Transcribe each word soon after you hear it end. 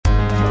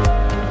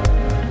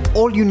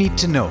all you need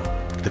to know,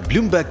 the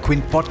Bloomberg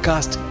Quint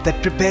podcast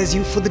that prepares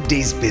you for the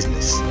day's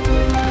business.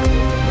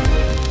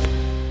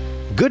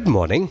 Good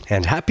morning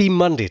and happy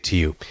Monday to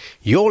you.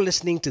 You're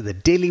listening to the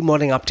Daily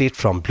Morning Update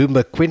from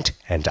Bloomberg Quint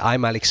and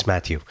I'm Alex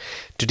Matthew.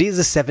 Today is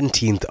the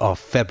 17th of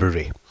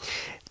February.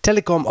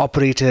 Telecom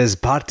operators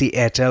Bharti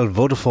Airtel,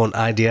 Vodafone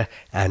Idea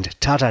and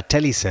Tata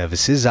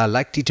Teleservices are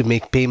likely to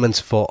make payments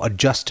for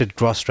adjusted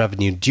gross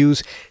revenue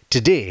dues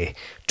today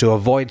to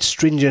avoid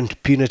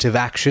stringent punitive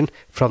action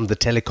from the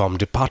Telecom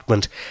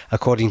Department,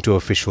 according to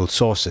official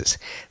sources.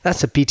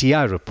 That's a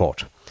PTI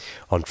report.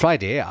 On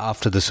Friday,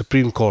 after the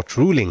Supreme Court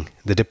ruling,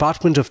 the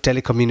Department of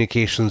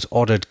Telecommunications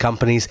ordered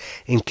companies,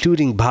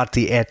 including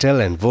Bharti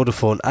Airtel and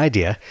Vodafone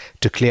Idea,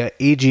 to clear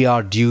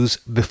AGR dues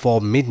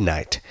before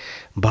midnight.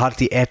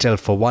 Bharti Airtel,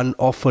 for one,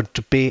 offered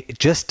to pay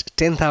just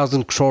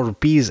 10,000 crore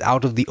rupees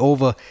out of the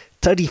over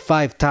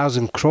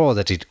 35,000 crore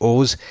that it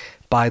owes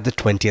by the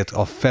 20th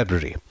of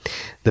February.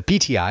 The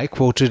PTI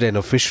quoted an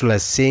official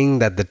as saying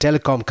that the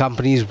telecom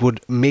companies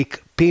would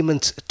make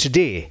payments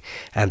today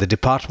and the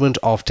Department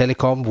of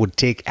Telecom would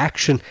take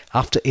action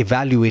after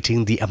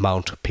evaluating the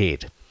amount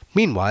paid.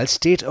 Meanwhile,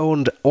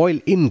 state-owned Oil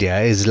India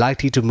is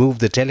likely to move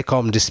the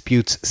Telecom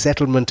Disputes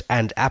Settlement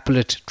and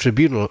Appellate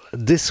Tribunal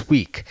this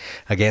week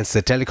against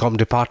the Telecom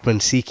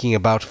Department, seeking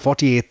about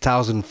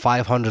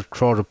 48,500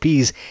 crore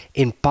rupees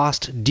in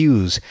past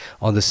dues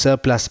on the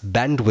surplus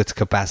bandwidth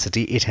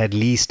capacity it had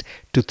leased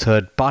to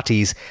third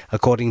parties,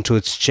 according to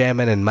its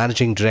chairman and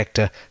managing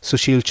director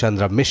Sushil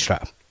Chandra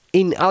Mishra.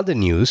 In other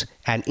news,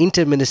 an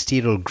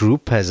interministerial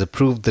group has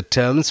approved the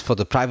terms for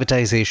the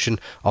privatization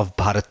of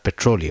Bharat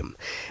Petroleum.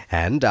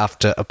 And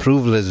after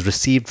approval is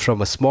received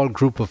from a small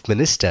group of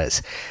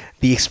ministers,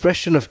 the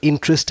expression of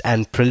interest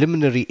and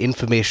preliminary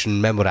information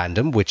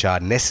memorandum, which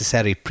are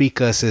necessary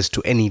precursors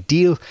to any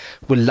deal,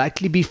 will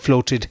likely be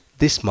floated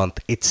this month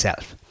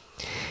itself.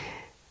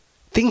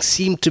 Things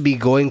seem to be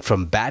going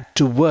from bad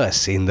to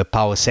worse in the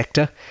power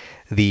sector.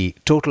 The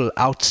total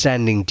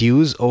outstanding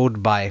dues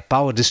owed by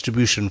power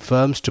distribution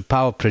firms to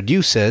power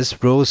producers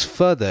rose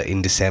further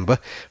in December,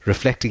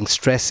 reflecting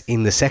stress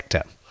in the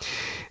sector.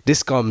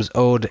 Discoms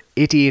owed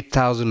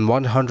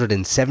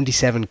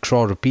 88,177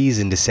 crore rupees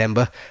in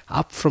December,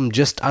 up from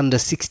just under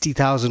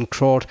 60,000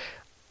 crore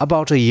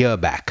about a year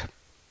back.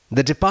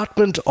 The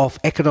Department of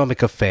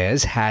Economic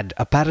Affairs had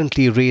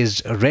apparently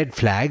raised red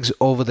flags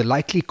over the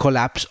likely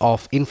collapse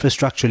of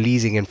infrastructure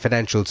leasing and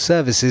financial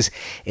services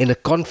in a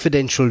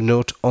confidential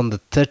note on the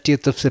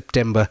 30th of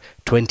September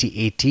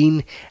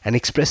 2018 and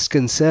expressed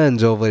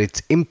concerns over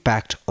its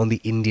impact on the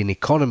Indian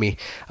economy,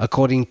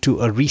 according to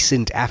a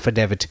recent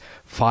affidavit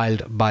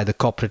filed by the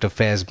Corporate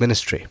Affairs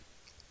Ministry.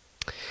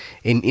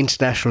 In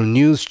international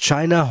news,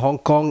 China, Hong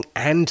Kong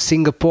and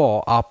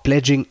Singapore are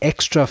pledging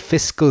extra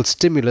fiscal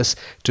stimulus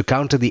to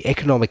counter the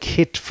economic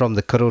hit from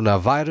the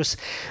coronavirus,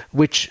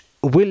 which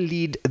will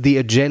lead the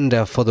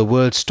agenda for the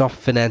world's top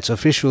finance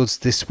officials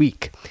this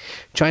week.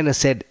 China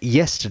said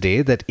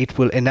yesterday that it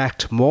will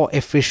enact more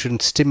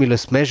efficient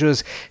stimulus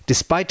measures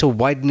despite a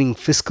widening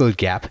fiscal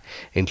gap,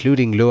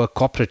 including lower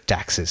corporate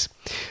taxes.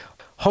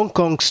 Hong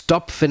Kong's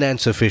top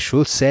finance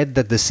official said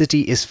that the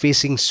city is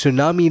facing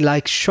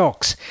tsunami-like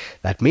shocks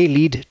that may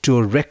lead to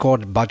a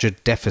record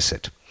budget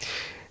deficit.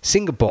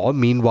 Singapore,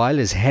 meanwhile,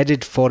 is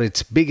headed for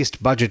its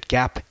biggest budget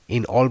gap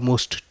in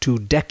almost 2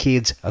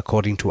 decades,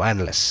 according to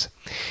analysts.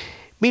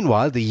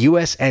 Meanwhile, the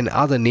US and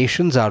other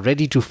nations are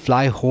ready to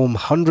fly home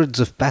hundreds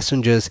of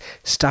passengers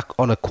stuck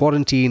on a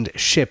quarantined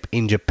ship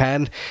in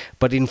Japan,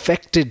 but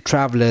infected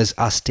travelers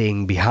are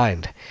staying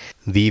behind.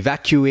 The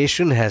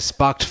evacuation has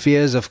sparked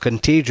fears of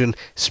contagion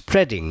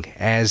spreading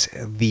as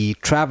the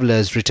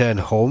travelers return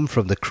home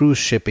from the cruise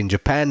ship in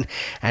Japan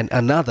and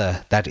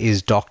another that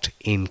is docked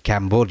in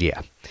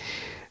Cambodia.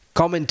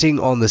 Commenting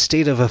on the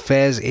state of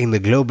affairs in the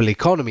global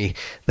economy,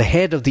 the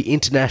head of the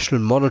International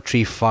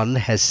Monetary Fund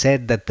has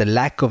said that the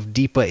lack of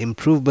deeper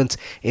improvements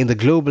in the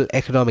global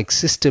economic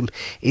system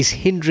is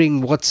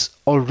hindering what's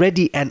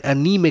already an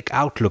anemic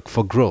outlook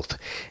for growth,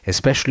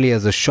 especially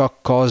as the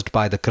shock caused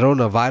by the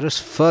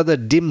coronavirus further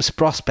dims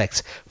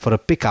prospects for a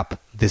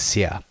pickup this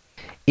year.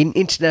 In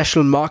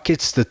international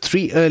markets, the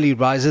 3 early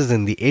rises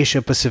in the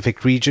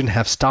Asia-Pacific region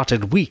have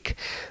started weak.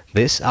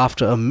 This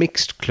after a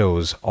mixed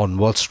close on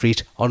Wall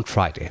Street on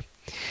Friday.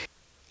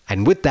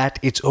 And with that,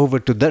 it's over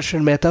to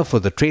Darshan Mehta for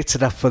the trade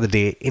setup for the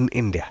day in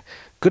India.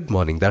 Good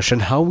morning,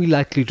 Darshan. How are we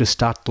likely to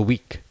start the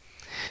week?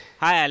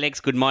 Hi Alex,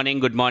 good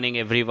morning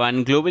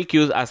everyone. Global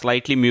cues are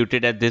slightly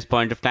muted at this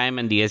point of time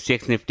and the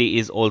SGX Nifty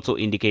is also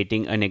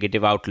indicating a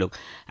negative outlook.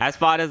 As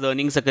far as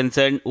earnings are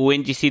concerned,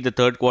 ONGC the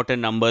third quarter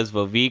numbers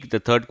were weak.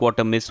 The third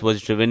quarter miss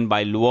was driven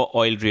by lower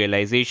oil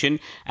realization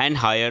and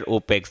higher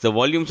OPEX. The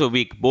volumes were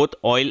weak. Both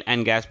oil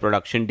and gas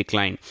production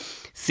declined.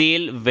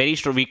 SAIL, very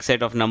weak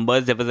set of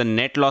numbers. There was a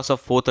net loss of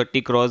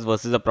 430 crores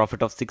versus a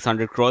profit of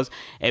 600 crores.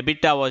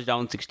 EBITDA was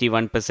down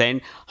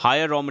 61%.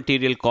 Higher raw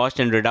material cost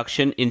and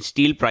reduction in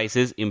steel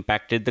prices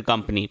impacted the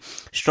company.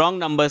 Strong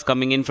numbers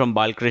coming in from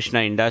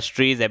Balkrishna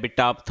Industries. EBITDA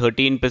up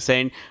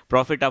 13%,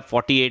 profit up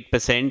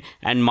 48%,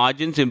 and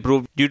margins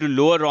improved due to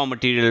lower raw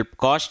material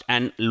cost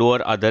and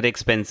lower other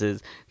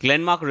expenses.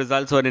 Glenmark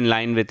results were in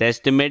line with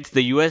estimates.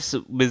 The US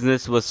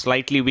business was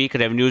slightly weak,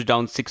 revenues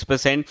down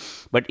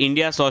 6%, but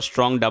India saw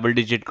strong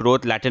double-digit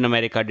growth. Latin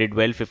America did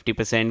well,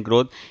 50%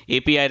 growth.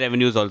 API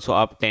revenues also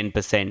up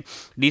 10%.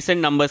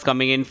 Decent numbers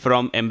coming in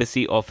from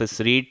Embassy Office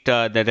REIT.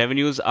 The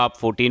revenues up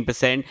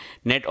 14%,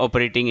 net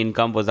operating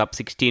income was up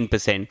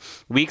 16%.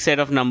 Weak set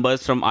of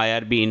numbers from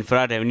IRB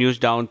Infra, revenues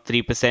down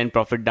 3%,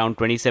 profit down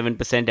 27%,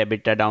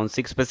 EBITDA down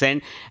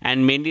 6%,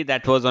 and mainly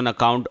that was on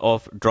account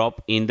of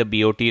drop in the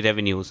BOT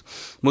revenues.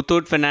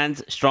 Muthoot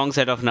Finance, strong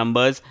set of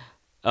numbers.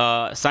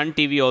 Sun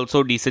TV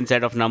also decent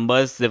set of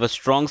numbers. There was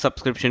strong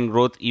subscription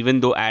growth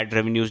even though ad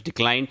revenues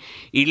declined.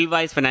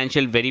 Edelweiss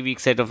Financial, very weak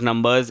set of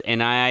numbers.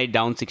 NII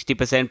down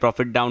 60%,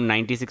 profit down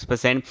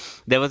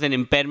 96%. There was an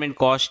impairment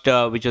cost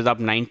which was up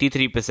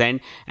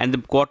 93%, and the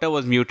quarter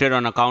was muted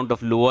on account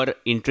of lower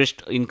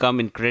interest income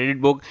in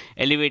credit book,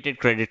 elevated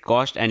credit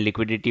cost, and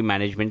liquidity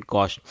management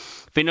cost.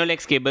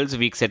 Finolex Cables,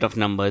 weak set of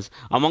numbers.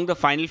 Among the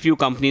final few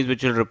companies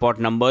which will report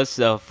numbers,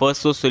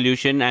 Firstsource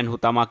Solution and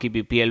Huhtamaki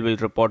PPL will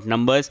report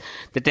numbers.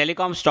 The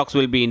telecom stocks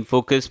will be in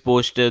focus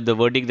post the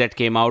verdict that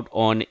came out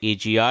on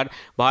AGR.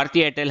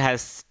 Bharti Airtel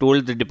has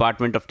told the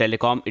Department of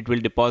Telecom it will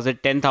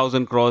deposit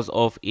 10,000 crores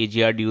of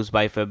AGR dues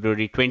by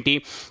February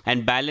 20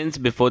 and balance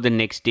before the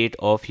next date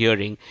of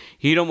hearing.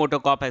 Hero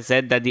MotoCorp has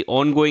said that the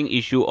ongoing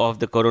issue of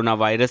the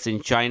coronavirus in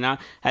China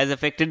has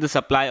affected the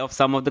supply of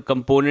some of the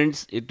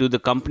components to the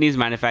company's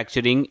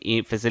manufacturing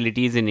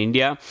facilities in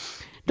India.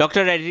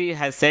 Dr. Reddy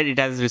has said it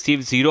has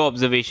received zero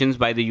observations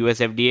by the US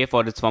FDA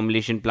for its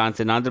formulation plants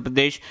in Andhra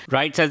Pradesh.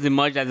 RITES has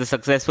emerged as a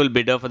successful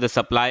bidder for the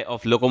supply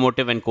of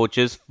locomotive and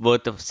coaches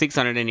worth of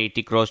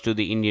 680 crores to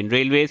the Indian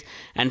Railways.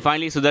 And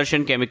finally,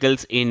 Sudarshan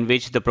Chemicals, in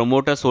which the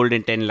promoter sold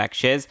in 10 lakh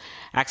shares.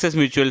 Access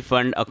Mutual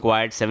Fund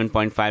acquired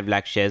 7.5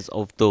 lakh shares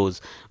of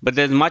those. But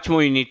there's much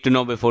more you need to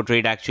know before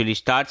trade actually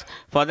starts.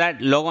 For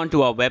that, log on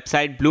to our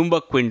website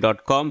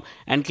bloombergquint.com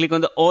and click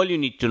on the All You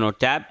Need to Know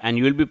tab, and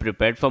you will be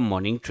prepared for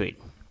morning trade.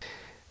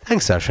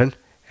 Thanks, Darshan.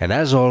 And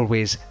as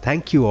always,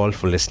 thank you all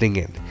for listening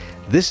in.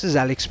 This is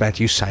Alex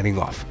Matthews signing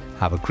off.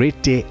 Have a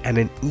great day and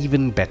an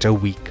even better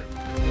week.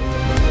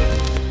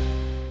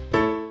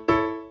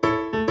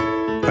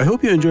 I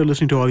hope you enjoyed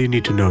listening to All You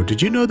Need to Know.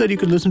 Did you know that you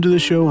can listen to the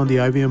show on the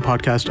IVM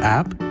Podcast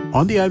app?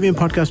 On the IVM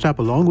Podcast app,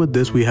 along with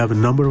this, we have a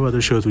number of other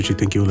shows which you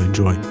think you'll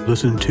enjoy.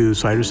 Listen to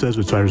Cyrus Says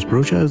with Cyrus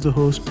Brocha as the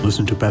host.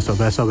 Listen to Paisa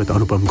Vaisa with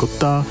Anupam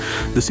Gupta.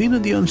 The Scene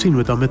and the Unseen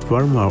with Amit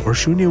Verma. Or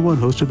Shunya One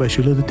hosted by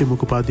Shiladitya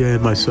Mukhopadhyay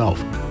and myself.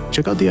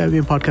 Check out the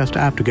IVM Podcast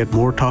app to get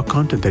more talk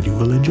content that you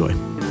will enjoy.